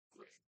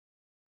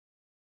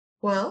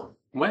Well,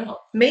 Well,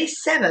 May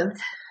 7th,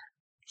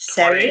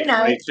 Saturday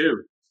night.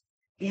 2022,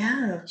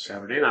 Yeah.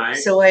 Saturday night.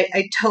 So I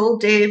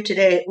told Dave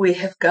today we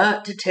have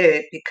got to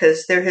tape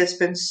because there has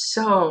been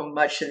so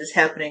much that is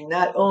happening,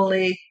 not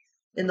only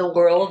in the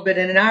world, but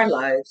in our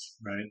lives.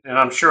 Right. And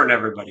I'm sure in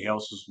everybody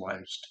else's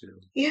lives too.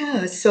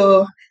 Yeah.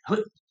 So a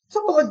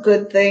couple of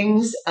good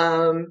things.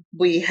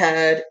 We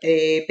had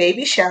a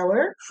baby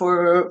shower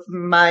for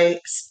my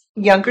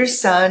younger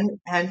son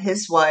and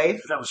his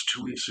wife. That was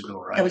 2 weeks ago,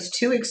 That right? was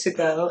 2 weeks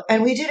ago.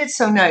 And we did it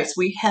so nice.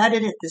 We had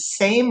it at the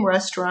same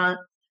restaurant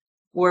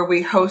where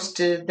we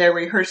hosted their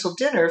rehearsal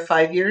dinner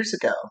 5 years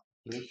ago.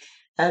 Mhm.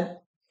 And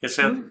It's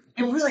at,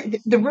 it really,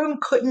 the room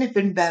couldn't have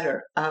been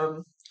better.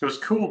 it was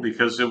cool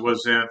because it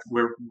was at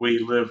where we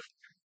live,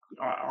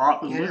 Yeah,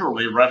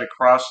 literally right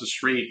across the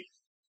street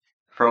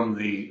from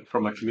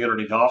a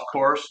community golf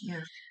course.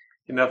 yeah.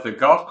 At the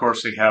golf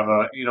course, they have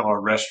a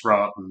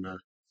restaurant and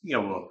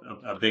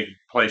a big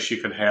place you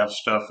can have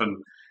stuff, and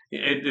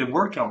it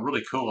worked out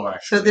really cool So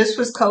actually. this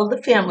was called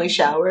the family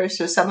shower.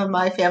 So some of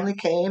my family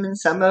came, and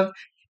some of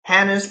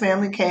Hannah's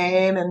family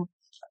came, and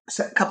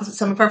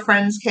some of our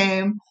friends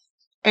came.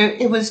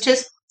 It was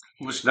just,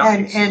 It was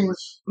and nice. It and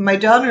was my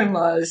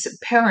daughter-in-law's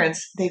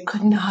parents, they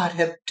could not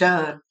have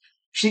done.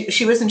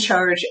 She was in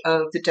charge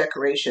of the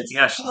decorations.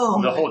 yes,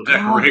 Oh the my whole God,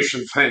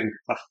 decoration thing.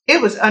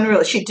 it was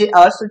unreal. She did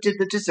also did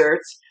the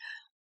desserts.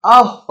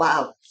 Oh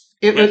wow.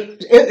 Yeah,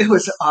 It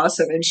was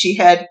awesome. And she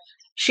had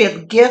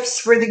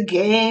gifts for the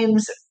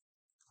games.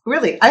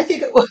 Really, I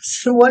think it was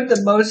one of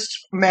the most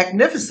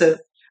magnificent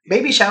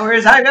baby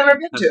showers I've ever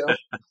been to.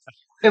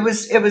 It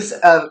was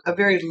a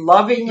very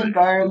loving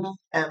environment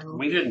and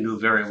we didn't do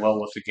very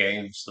well with the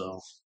games, though.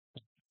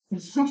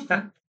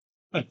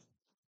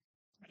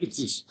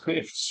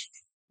 It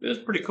was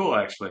pretty cool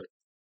actually.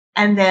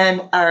 and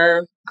then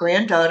our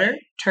granddaughter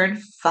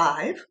turned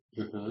 5.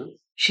 Hmm.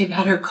 She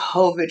got her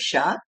COVID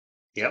shot.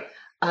 Yep.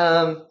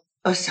 I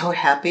was so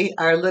happy.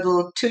 Our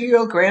little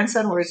 2-year-old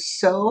grandson, we're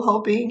so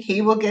hoping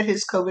he will get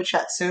his COVID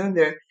shot soon.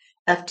 The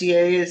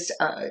FDA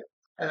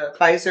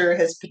Pfizer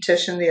has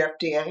petitioned the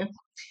FDA.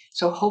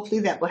 So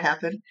hopefully that will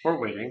happen. We're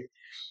waiting.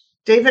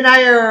 Dave and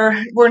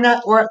we're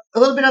a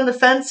little bit on the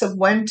fence of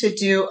when to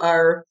do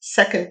our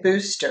second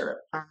booster.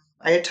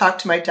 I had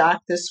talked to my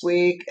doc this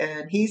week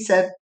and he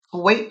said,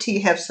 wait till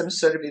you have some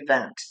sort of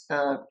event,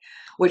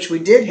 which we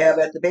did have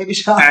at the baby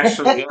shower.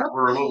 Actually, yeah,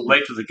 we're a little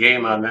late to the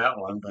game on that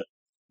one, but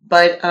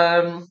But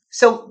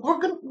so we're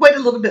going to wait a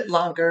little bit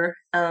longer.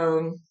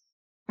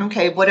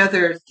 Okay, what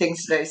other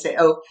things did I say?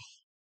 Oh,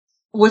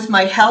 with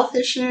my health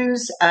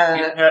issues,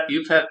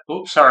 you've had.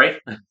 Oops, sorry.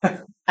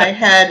 I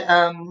had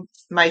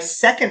my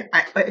second.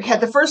 I had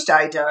the first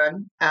eye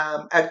done,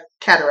 a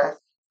cataract.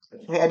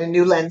 I had a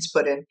new lens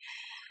put in,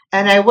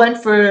 and I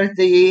went for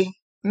the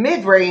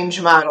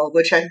mid-range model,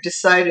 which I've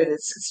decided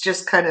it's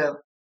just kind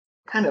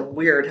of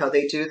weird how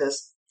they do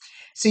this.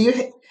 So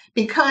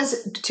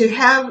because to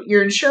have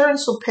your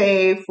insurance will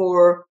pay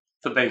for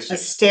The a basic.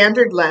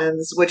 standard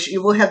lens, which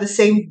you will have the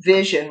same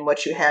vision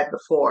what you had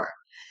before.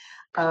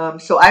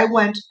 So I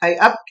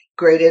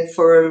upgraded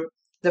for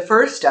the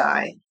first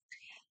eye,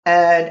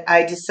 and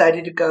I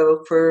decided to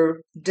go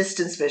for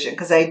distance vision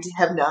because I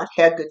have not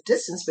had good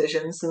distance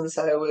vision since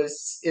I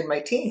was in my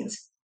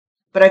teens,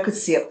 but I could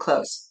see up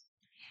close.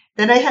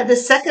 Then I had the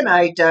second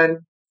eye done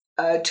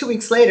 2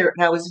 weeks later,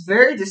 and I was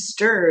very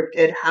disturbed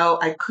at how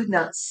I could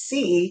not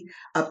see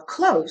up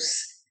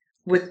close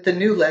with the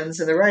new lens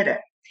in the right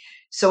eye.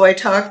 So I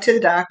talked to the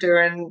doctor,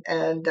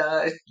 and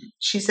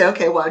she said,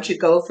 "Okay, why don't you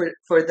go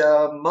for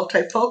the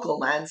multifocal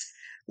lens,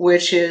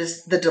 which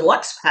is the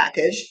deluxe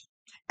package,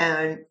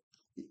 and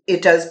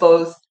it does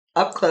both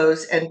up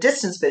close and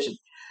distance vision."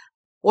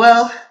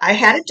 Well, I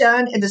had it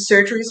done, and the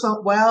surgeries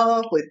went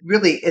well. With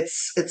really,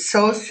 it's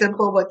so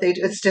simple what they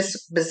do. It's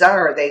just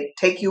bizarre. They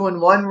take you in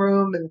one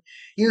room and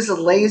use a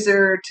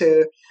laser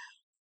to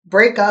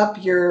break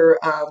up your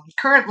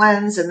current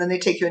lens, and then they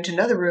take you into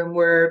another room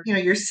where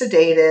you're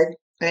sedated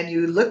and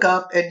you look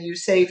up and you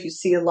say if you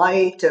see a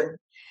light. And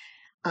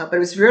but it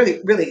was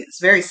really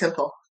it's very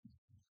simple.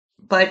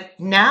 But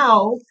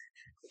now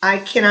I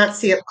cannot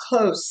see up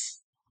close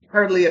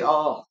hardly at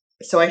all.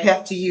 So I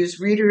have to use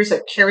readers.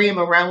 I carry them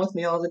around with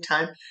me all the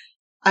time.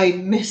 I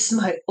miss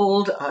my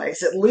old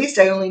eyes. At least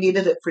I only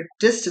needed it for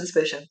distance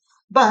vision.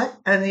 But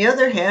on the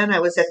other hand, I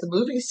was at the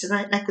movies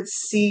tonight and I could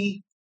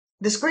see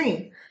the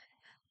screen.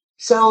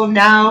 So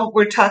now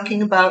we're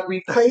talking about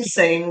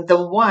replacing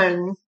the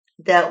one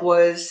that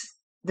was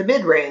the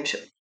mid range.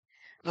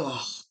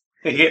 Oh,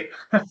 Yeah.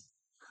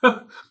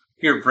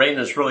 Your brain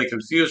is really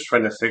confused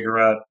trying to figure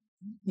out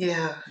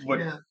yeah, what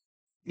yeah.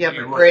 Yeah, what my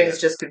you're brain looking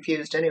is just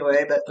confused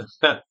anyway. But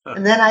at.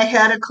 and then I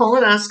had a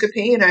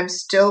colonoscopy, and I'm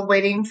still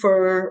waiting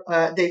for.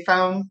 They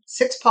found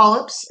 6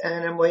 polyps,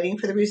 and I'm waiting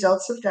for the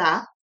results of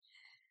that.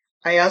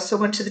 I also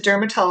went to the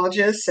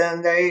dermatologist,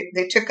 and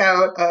they took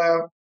out.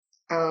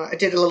 I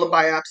did a little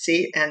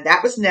biopsy, and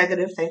that was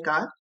negative, thank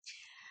God.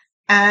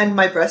 And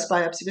my breast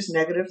biopsy was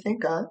negative,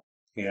 thank God.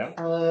 Yeah.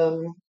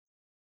 Um,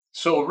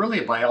 So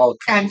really, by all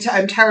and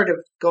I'm tired of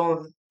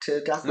going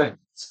to doctor.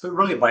 So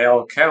really, by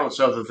all accounts,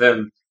 other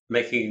than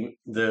making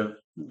the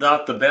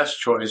not the best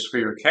choice for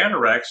your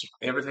cataracts,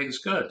 everything's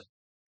good.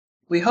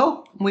 We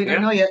hope. We don't Yeah.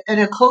 know yet. And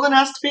a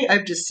colonoscopy,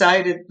 I've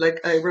decided, like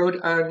I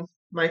wrote on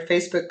my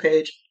Facebook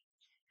page,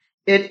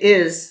 it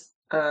is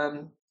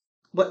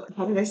what?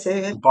 How did I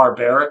say it?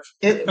 Barbaric.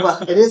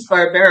 Well, it is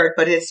barbaric,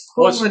 but it's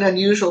cruel What's and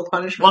unusual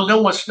punishment. well,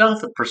 no, it's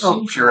not the Oh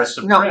procedure; God, it's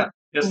the no, prep.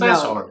 Is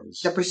that's no, all it the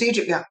is.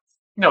 procedure. Yeah,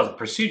 No, the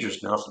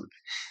procedure's nothing.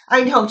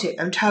 I know.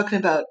 I'm talking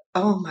about.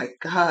 Oh my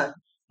God,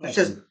 it's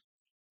just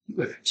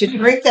Mhm. to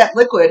drink that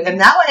liquid. And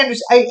now I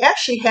understand. I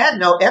actually had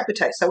no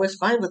appetite, so I was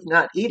fine with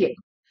not eating.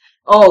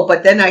 Oh,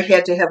 but then I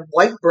had to have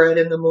white bread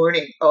in the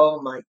morning.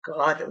 Oh my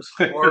God, it was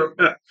horrible.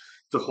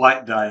 The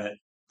white diet.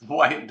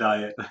 White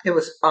diet. It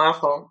was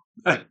awful.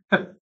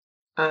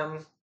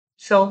 Um,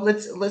 so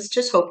let's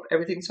just hope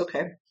everything's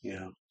okay.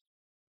 Yeah.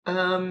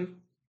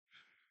 Um,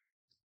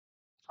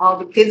 all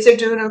the kids are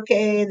doing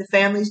okay. The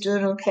family's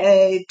doing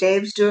okay.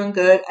 Dave's doing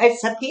good.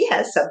 Except he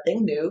has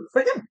something new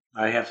for him.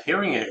 I have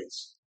hearing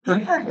aids.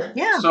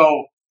 Yeah.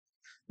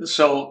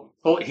 So,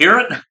 oh, hear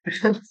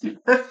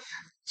it?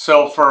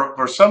 So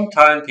for some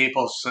time,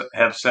 people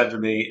have said to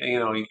me,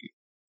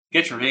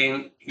 get your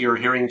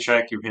hearing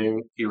check,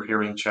 your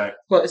hearing check.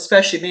 Well,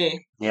 especially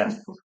me. Yeah.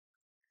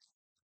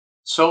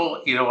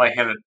 So, I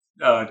had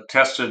it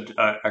tested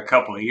a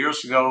couple of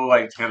years ago.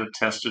 I had it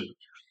tested,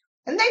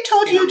 And they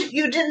told you know,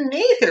 you didn't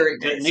need hearing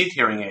didn't aids. need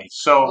hearing aids.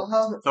 So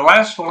Well, the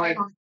last one,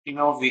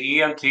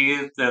 the ENT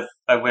that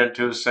I went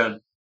to said,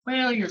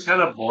 well, you're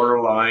kind of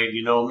borderline,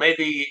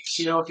 maybe,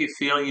 if you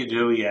feel you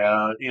do,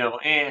 yeah,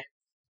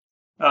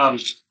 Um,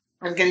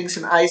 I'm getting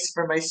some ice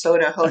for my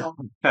soda. Hold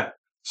on.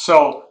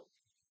 so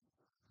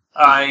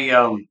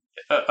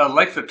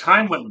like the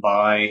time went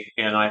by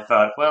and I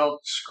thought, well,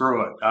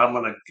 screw it. I'm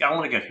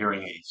gonna get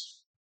hearing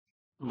aids.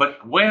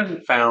 But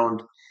Gwen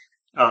found,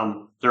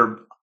 their,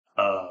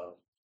 uh,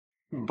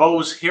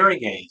 Bose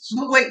hearing aids.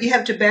 Well, wait, you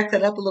have to back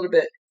that up a little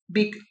bit.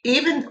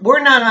 Even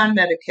we're not on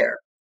Medicare.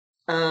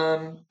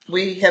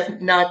 We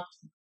have not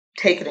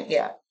taken it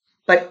yet,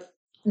 but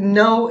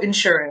no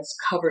insurance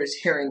covers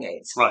hearing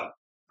aids. Right,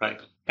 right.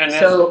 And then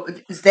So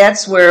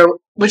that's where,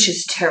 which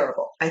is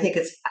terrible. I think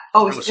it's,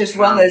 oh, it was as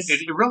well terrible. as, It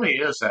really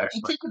is I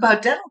actually. think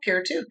about dental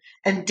care too.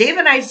 And Dave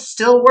and I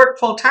still work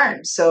full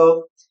time,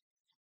 so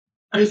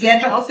we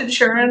get health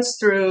insurance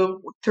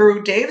through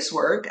Dave's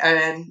work,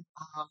 and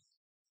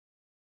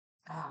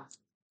uh,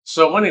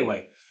 So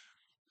anyway,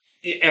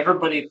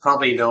 everybody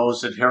probably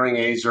knows that hearing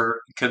aids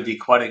can be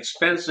quite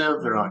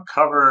expensive. They're not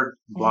covered.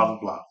 Blah blah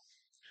blah.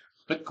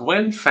 But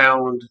Gwen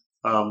found,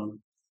 um,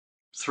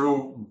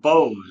 through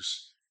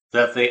Bose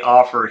that they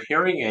offer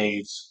hearing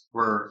aids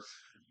where,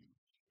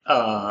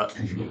 uh,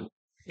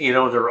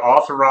 they're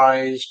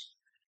authorized.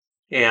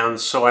 And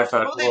so I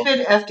thought, well, they've well,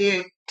 been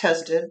FDA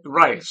tested.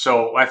 right.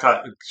 So I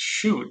thought,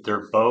 shoot,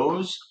 they're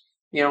Bose.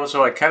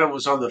 So I kind of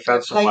was on the They're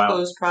fence a like while.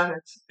 those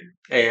products.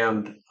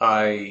 And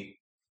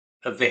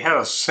they had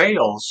a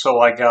sale. So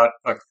I got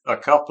I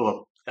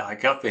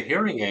got the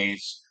hearing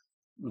aids,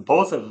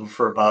 both of them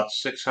for about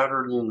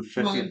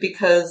 650. Well,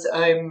 because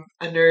I'm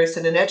a nurse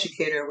and an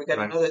educator, we got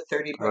Right. another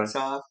 30 Right. bucks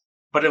off.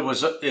 But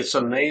it's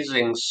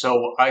amazing.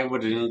 So I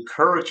would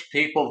encourage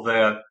people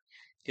that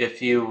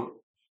if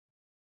you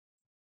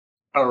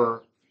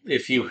are,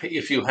 if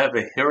you have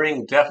a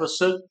hearing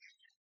deficit,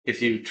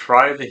 if you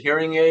try the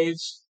hearing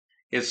aids,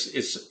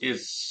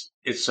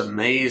 it's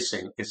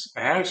amazing.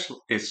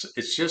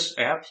 It's just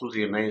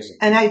absolutely amazing.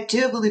 And I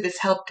do believe it's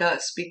helped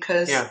us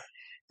because Yeah.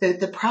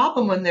 the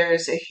problem when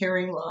there's a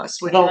hearing loss,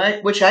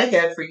 Well, which I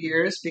had for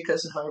years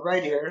because of my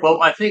right ear,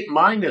 well, I think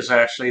mine is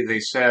actually, they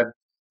said,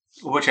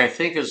 which I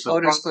think is the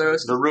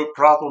otosclerosis. root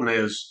problem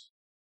is,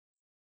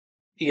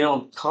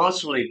 I'm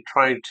constantly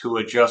trying to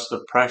adjust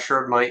the pressure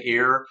of my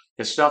ear.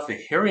 It's not the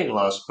hearing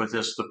loss, but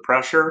it's the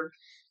pressure,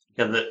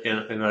 and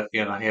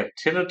I have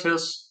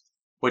tinnitus,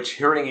 which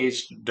hearing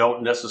aids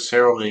don't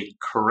necessarily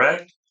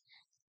correct.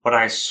 But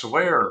I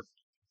swear,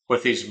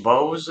 with these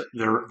Bose,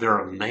 they're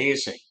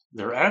amazing.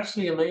 They're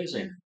absolutely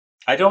amazing.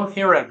 I don't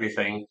hear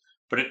everything,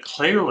 but it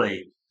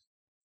clearly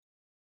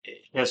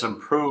has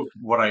improved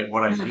what I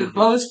The do.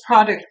 Bose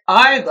product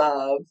I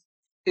love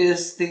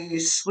is the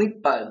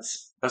Sleep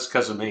Buds. That's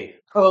because of me.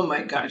 Oh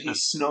my God, he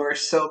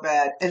snores so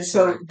bad, and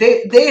so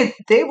Right.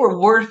 they were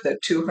worth the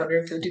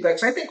 250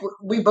 bucks. I think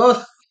we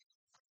both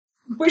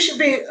we should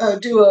be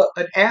do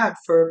an ad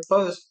for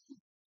Bose.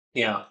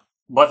 Yeah.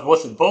 But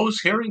with the Bose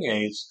hearing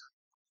aids,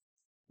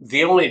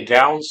 the only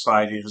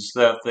downside is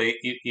that they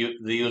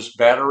use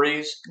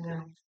batteries.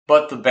 Yeah.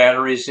 But the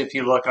batteries, if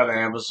you look on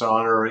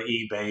Amazon or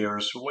eBay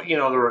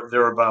or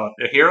they're about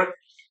here.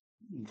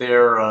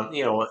 They're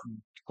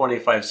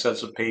 25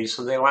 cents a piece,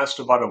 and they last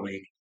about a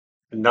week.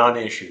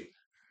 Non-issue.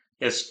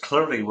 It's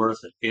clearly worth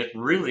it. It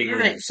really All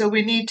right, is. so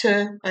we need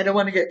to. I don't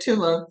want to get too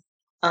long.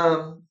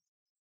 Um,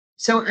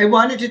 So I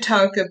wanted to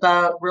talk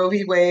about Roe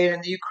v. Wade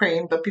and the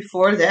Ukraine, but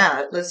before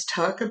that, let's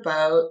talk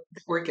about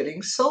we're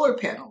getting solar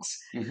panels.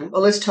 Hmm.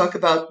 Well, let's talk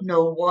about no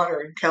water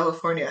in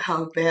California,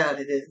 how bad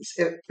it is.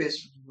 It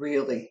is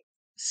really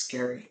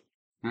scary.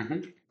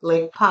 Hmm.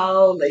 Lake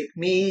Powell, Lake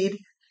Mead.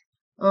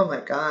 Oh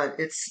my God,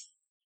 it's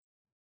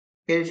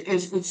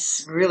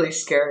really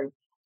scary.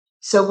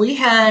 So we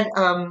had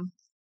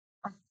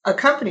a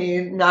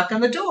company knock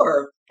on the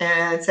door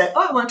and said,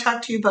 "Oh, I want to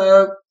talk to you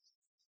about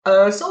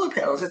solar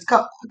panels." It's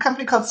called, a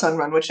company called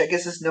Sunrun, which I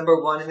guess is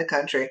 #1 in the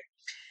country.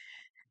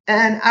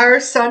 And our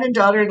son and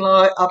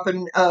daughter-in-law up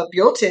in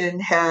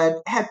Buellton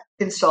had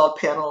installed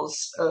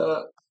panels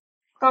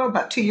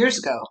about 2 years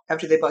ago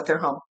after they bought their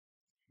home.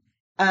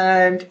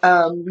 And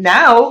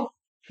now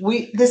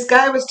this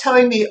guy was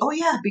telling me, "Oh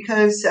yeah,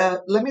 because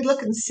let me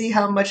look and see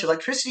how much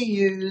electricity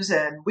you use,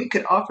 and we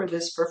could offer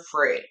this for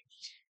free."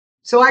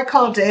 So I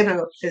called Dave and I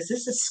go, "Is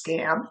this a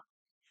scam?"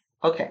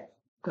 Okay,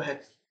 go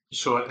ahead.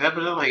 So it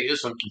evidently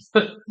isn't.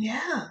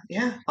 Yeah,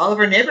 yeah. All of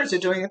our neighbors are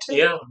doing it too.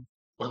 Yeah,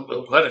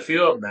 quite a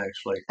few of them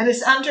actually. And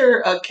it's under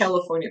a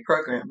California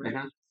program, right?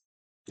 Hmm.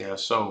 Yeah,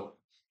 so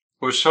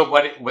we're so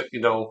what you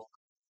know.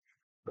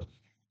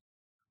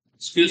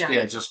 Excuse me,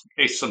 Yeah. I just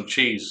ate some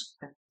cheese.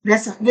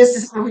 This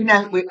is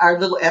our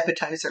little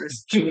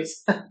appetizers,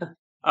 cheese.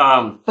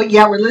 Um, But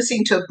yeah, we're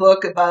listening to a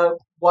book about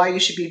why you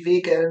should be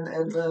vegan,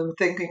 and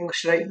thinking,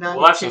 should I not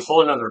well, eat that's a cheese?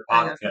 whole other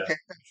I know. podcast. Okay.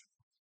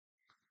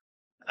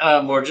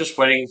 We're just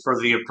waiting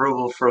for the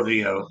approval for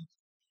the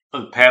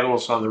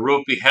panels on the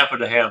roof. We happen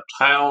to have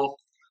tile,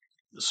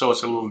 so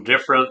it's a little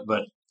different,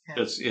 but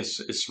Yeah.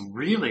 it's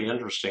really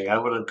interesting. I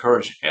would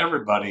encourage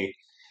everybody,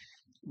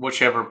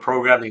 whichever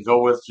program you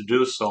go with, to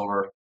do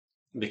solar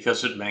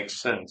because it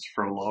makes sense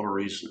for a lot of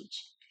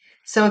reasons.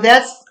 So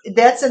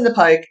that's in the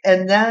pike,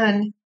 and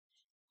then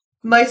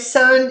my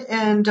son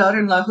and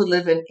daughter-in-law who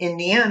live in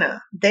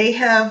Indiana, they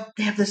have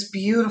this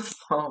beautiful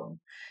home,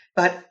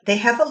 but they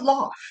have a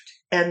loft,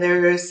 and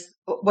there's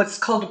what's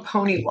called a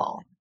pony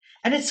wall,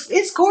 and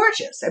it's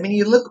gorgeous. I mean,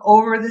 you look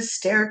over the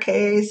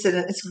staircase, and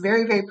it's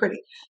very, very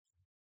pretty.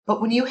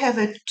 But when you have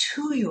a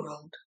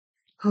 2-year-old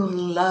who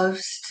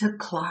loves to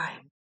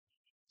climb,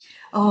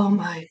 oh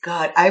my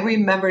God! I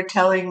remember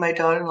telling my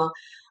daughter-in-law,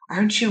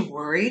 "Aren't you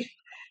worried?"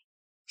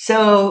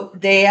 So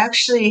they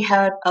actually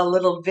had a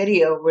little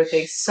video where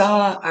they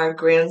saw our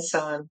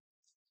grandson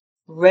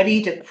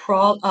ready to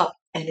crawl up,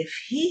 and if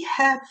he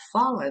had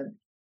fallen,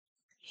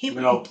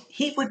 No,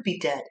 he would be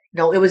dead.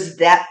 No, it was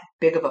that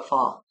big of a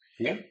fall.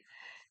 yeah,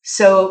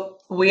 So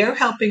we are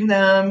helping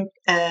them,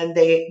 and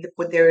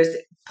there's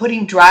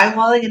putting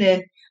drywalling it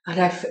in, and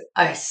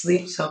I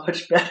sleep so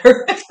much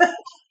better.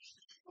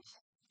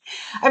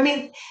 I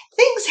mean,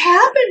 things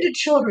happen to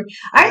children.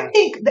 I yeah,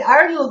 think that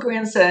our little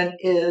grandson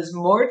is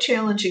more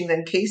challenging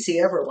than Casey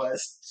ever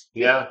was.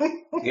 yeah,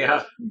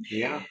 yeah,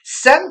 yeah.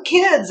 Some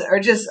kids are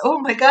just, oh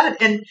my God.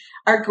 And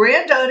our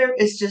granddaughter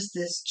is just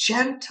this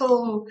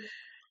gentle,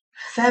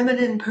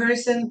 feminine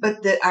person, but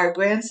our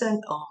grandson,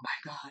 oh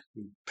my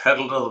God.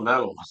 Pedal to the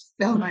metal,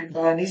 Oh my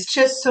God. He's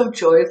just so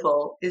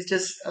joyful. He's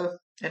just,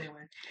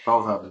 anyway.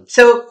 both of them.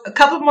 So a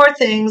couple more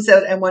things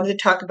that I wanted to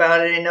talk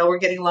about, and I know we're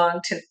getting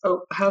long to,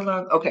 oh, how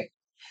long? Okay.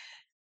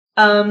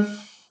 Um,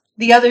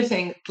 the other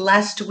thing,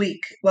 last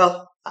week,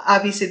 well,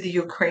 obviously the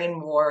Ukraine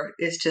war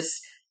is just,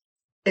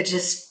 it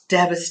just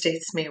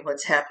devastates me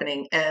what's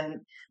happening.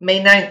 And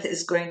May 9th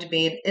is going to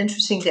be an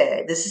interesting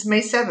day. This is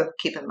May 7th,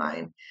 keep in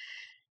mind.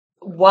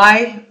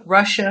 Why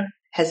Russia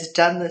has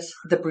done this,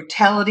 the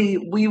brutality.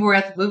 We were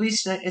at the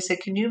movies tonight and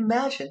said, can you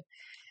imagine?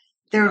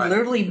 They're Right,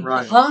 literally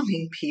right.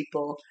 bombing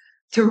people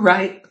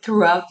throughout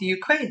the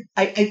Ukraine.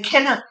 I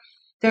cannot,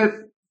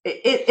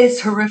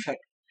 it's horrific.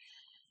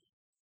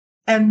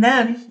 And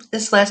then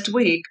this last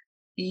week,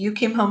 you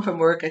came home from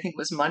work, I think it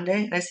was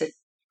Monday, and I said,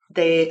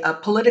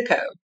 Politico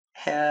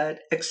had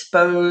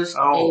exposed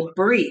a Oh,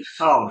 brief.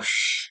 oh,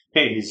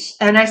 jeez.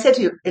 And I said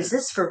to you, is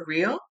this for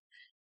real?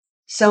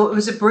 So it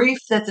was a brief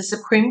that the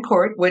Supreme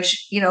Court,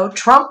 which,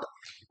 Trump,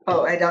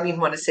 oh, I don't even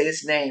want to say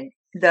his name,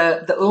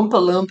 the Oompa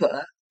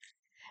Loompa,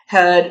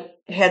 had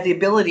the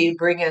ability to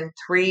bring in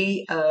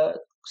three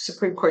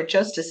Supreme Court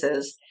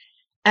justices.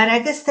 And I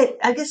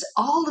guess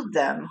all of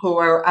them who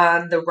are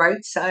on the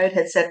right side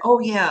had said, "Oh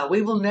yeah,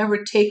 we will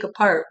never take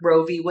apart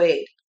Roe v.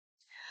 Wade."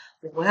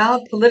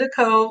 Well,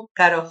 Politico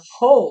got a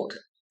hold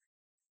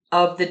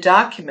of the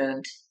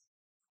document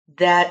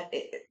that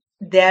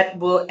that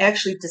will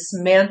actually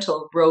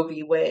dismantle Roe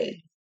v. Wade.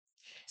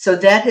 So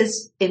that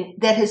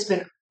has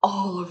been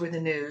all over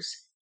the news.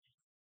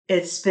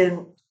 It's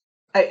been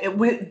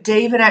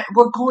Dave and I,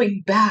 we're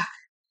going back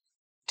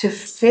to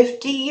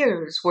 50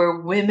 years where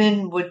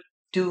women would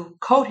do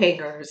coat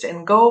hangers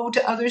and go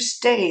to other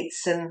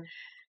states, and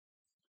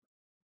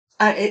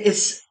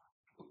it's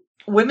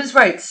women's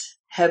rights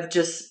have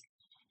just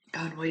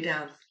gone way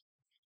down.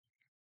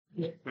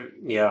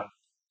 Yeah.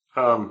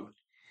 Um,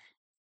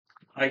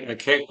 I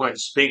can't quite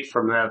speak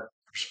from that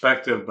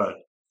perspective, but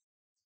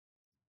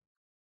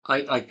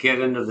I get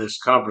into this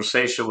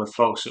conversation with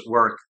folks at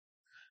work.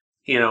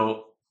 You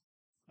know,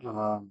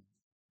 um,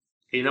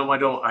 I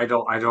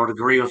don't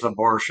agree with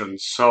abortion.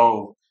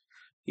 So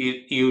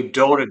you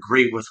don't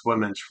agree with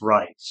women's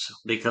rights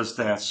because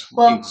that's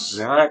Well,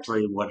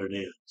 exactly what it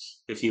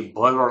is. If you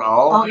boil it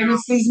all and down,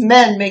 it's these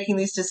men making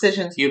these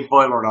decisions. you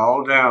boil it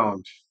all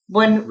down.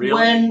 When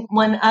Really? Really?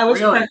 when I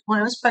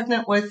was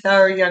pregnant with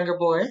our younger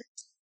boy,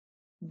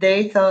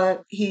 they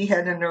thought he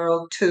had a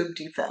neural tube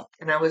defect,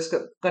 and I was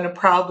going to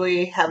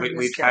probably have a We've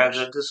had miscarriage.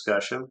 that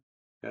discussion.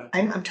 Yeah.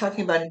 I'm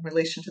talking about in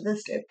relation to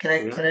this, Dave.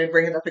 Yeah. Can I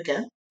bring it up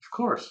again? Of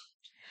course.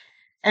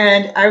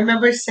 And I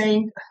remember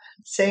saying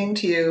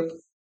to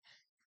you,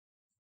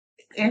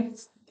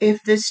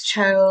 if this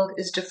child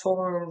is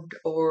deformed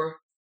or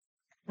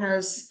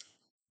has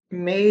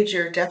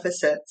major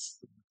deficits,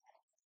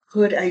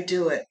 could I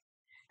do it?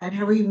 And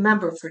I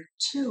remember for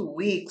 2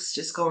 weeks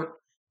just going,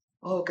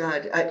 "Oh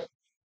God,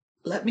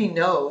 let me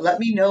know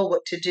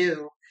what to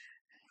do."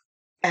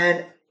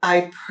 And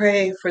I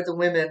pray for the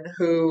women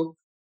who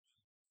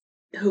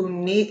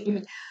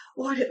need.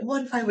 What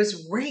if I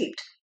was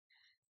raped?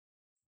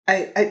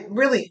 I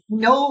really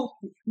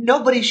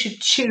nobody should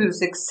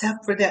choose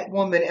except for that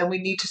woman, and we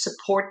need to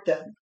support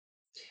them.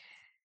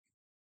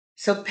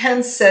 So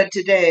Pence said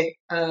today,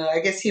 I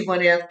guess he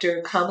went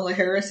after Kamala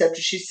Harris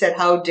after she said,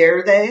 "How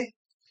dare they?"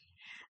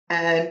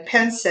 And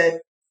Pence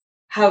said,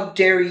 "How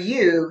dare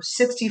you?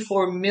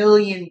 64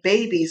 million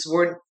babies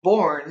weren't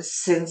born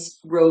since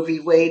Roe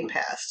v. Wade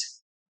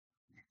passed."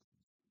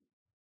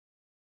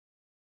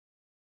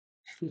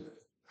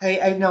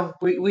 I know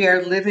we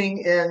are living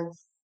in,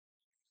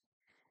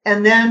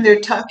 and then they're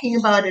talking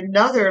about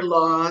another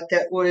law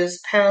that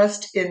was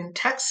passed in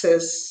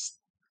Texas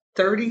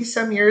 30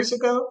 some years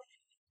ago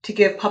to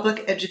give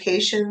public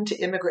education to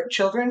immigrant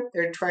children.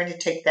 They're trying to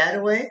take that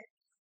away.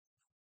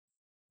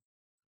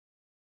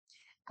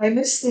 I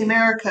miss the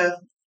America.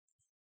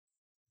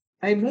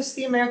 I miss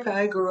the America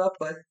I grew up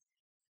with,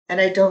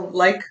 and I don't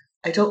like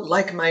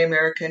my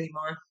America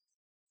anymore.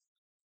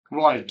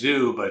 Well, I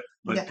do, but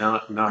Yeah,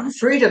 not. our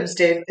freedoms,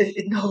 Dave.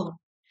 No,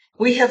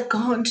 we have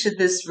gone to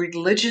this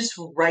religious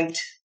right,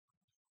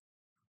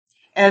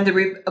 and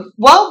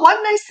well,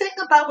 one nice thing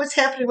about what's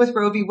happening with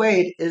Roe v.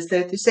 Wade is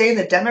that they're saying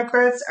the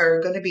Democrats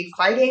are going to be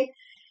fighting,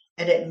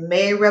 and it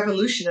may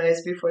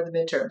revolutionize before the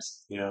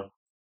midterms. Yeah.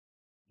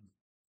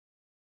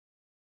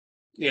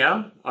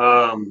 Yeah.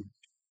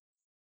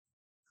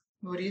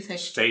 What do you think?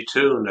 Stay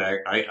tuned.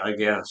 I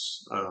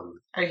guess.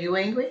 Are you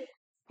angry?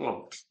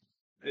 Well,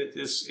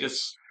 it's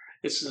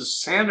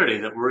insanity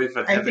that we're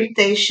even I having. think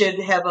they should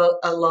have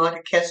a law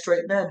to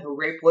castrate men who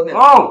rape women.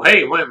 Oh,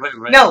 hey, wait.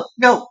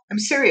 No, I'm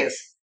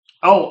serious.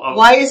 Oh,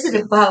 Why is it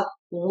about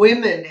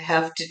women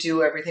have to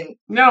do everything?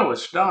 no,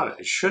 it's not.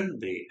 It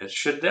shouldn't be. It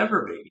should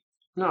never be.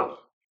 No,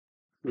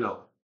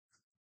 no.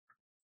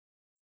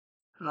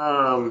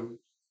 Um,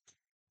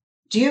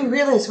 Do you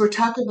realize we're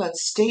talking about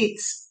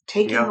states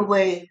taking yeah,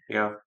 away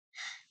yeah.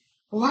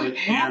 what And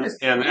happens?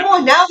 and Oh,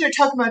 and now they're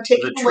talking about the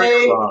taking trigger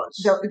away.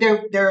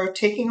 laws. They're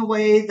taking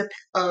away the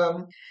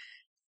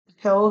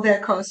pill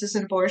that causes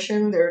an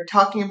abortion. They're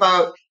talking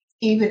about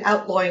even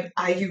outlawing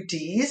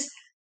IUDs.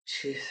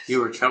 You Jesus.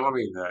 were telling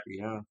me that.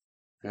 Yeah,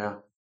 yeah.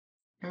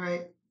 All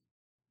right.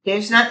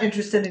 Dave's not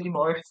interested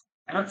anymore.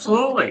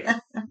 Absolutely.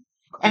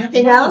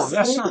 Anything No, else?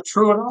 that's not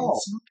true at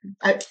all.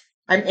 I,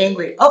 I'm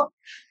angry. Oh,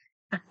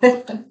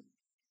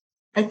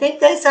 I think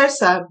that's our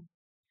son.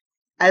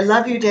 I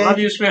love you, Love Dave.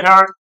 you,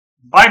 sweetheart.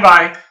 Bye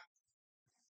bye.